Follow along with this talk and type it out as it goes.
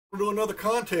We're doing another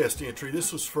contest entry.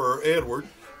 This was for Edward,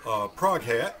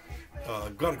 ProgHat.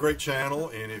 Got a great channel,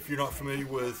 and if you're not familiar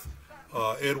with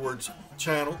Edward's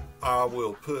channel, I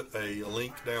will put a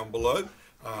link down below.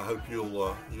 I hope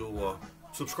you'll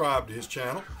subscribe to his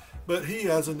channel. But he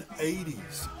has an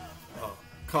 80s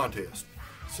contest.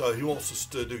 So he wants us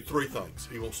to do three things.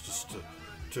 He wants us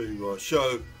to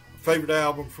show a favorite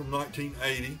album from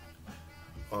 1980,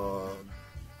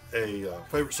 a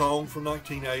favorite song from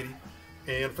 1980,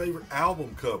 and favorite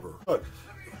album cover.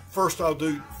 First I'll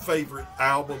do favorite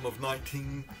album of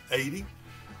 1980.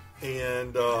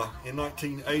 And in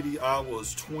 1980 I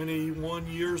was 21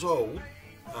 years old,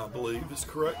 I believe is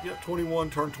correct. Yeah,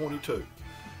 21, turned 22.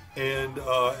 And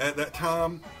at that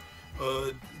time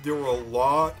there were a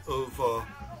lot of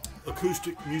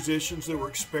acoustic musicians that were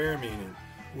experimenting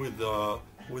with the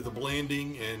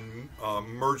blending and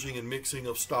merging and mixing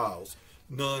of styles.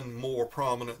 None more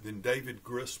prominent than David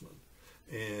Grisman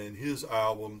and his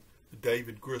album, the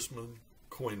David Grisman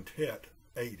Quintet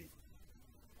 80,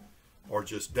 or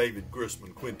just David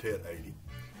Grisman Quintet 80.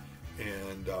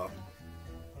 And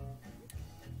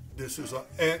this is an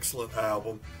excellent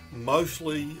album,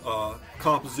 mostly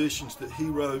compositions that he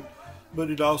wrote, but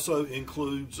it also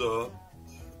includes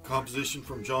composition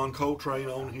from John Coltrane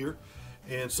on here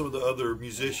and some of the other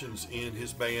musicians in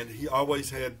his band. He always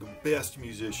had the best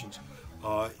musicians,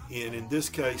 and in this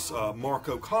case Mark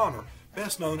O'Connor,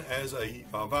 best known as a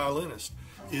violinist,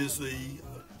 is the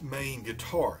main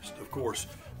guitarist. Of course,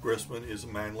 Grisman is a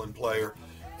mandolin player,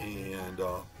 and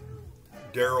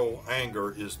Daryl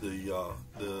Anger is the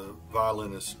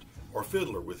violinist or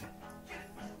fiddler with him.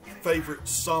 Favorite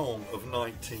song of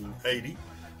 1980,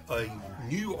 a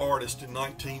new artist in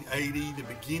 1980, the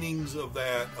beginnings of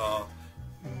that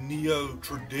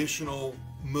neo-traditional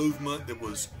movement that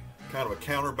was kind of a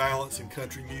counterbalance in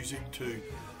country music to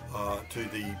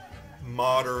the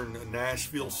modern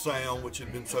Nashville sound, which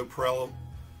had been so prevalent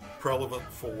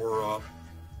for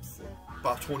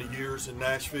about 20 years in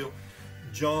Nashville.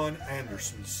 John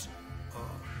Anderson's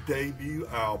debut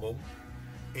album,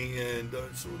 and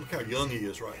so look how young he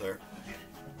is right there.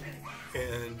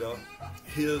 And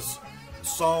his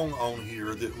song on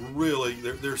here that really,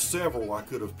 there's several I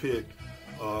could have picked.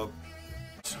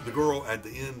 The Girl at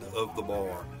the End of the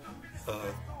Bar,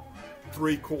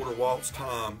 3/4 waltz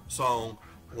time song.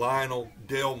 Lionel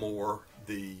Delmore,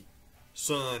 the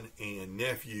son and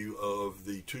nephew of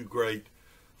the two great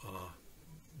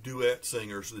duet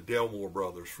singers, the Delmore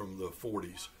brothers from the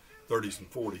 30s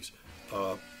and 40s.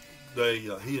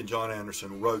 He and John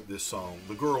Anderson wrote this song,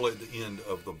 The Girl at the End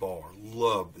of the Bar.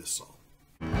 Love this song.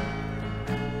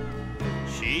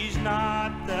 She's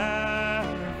not there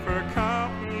for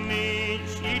company,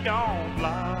 she don't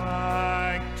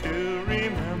like to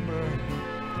remember.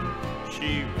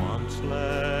 She once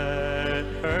let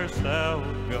herself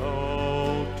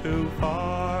go too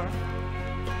far.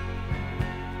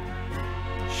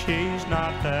 She's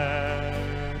not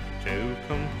there to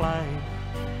complain,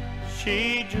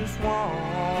 she just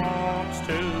wants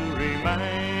to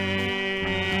remain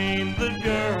the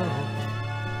girl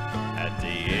at the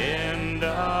end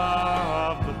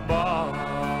of the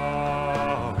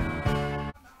bar.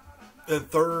 And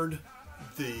third,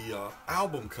 the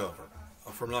album cover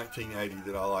from 1980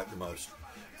 that I like the most,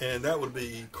 and that would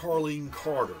be Carleen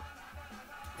Carter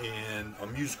and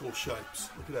Musical Shapes.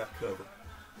 Look at that cover.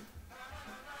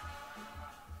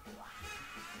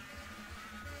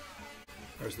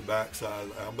 There's the back side of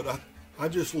the album. But I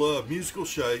just love Musical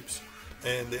Shapes,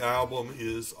 and the album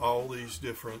is all these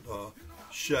different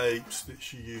shapes that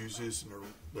she uses, and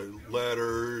the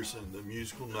letters and the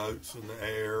musical notes in the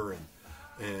air,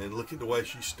 and look at the way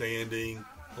she's standing.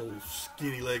 Little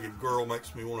skinny-legged girl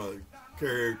makes me want to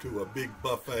carry her to a big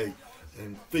buffet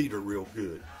and feed her real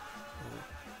good.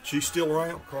 She's still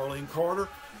around, Carleen Carter,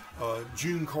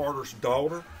 June Carter's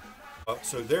daughter.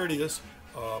 So there it is,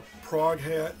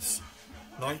 ProgHat's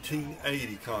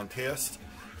 1980 contest,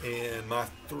 and my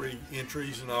three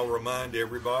entries. And I'll remind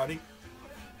everybody,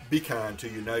 be kind to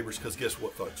your neighbors, because guess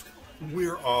what, folks?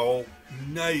 We're all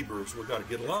neighbors. We've got to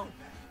get along.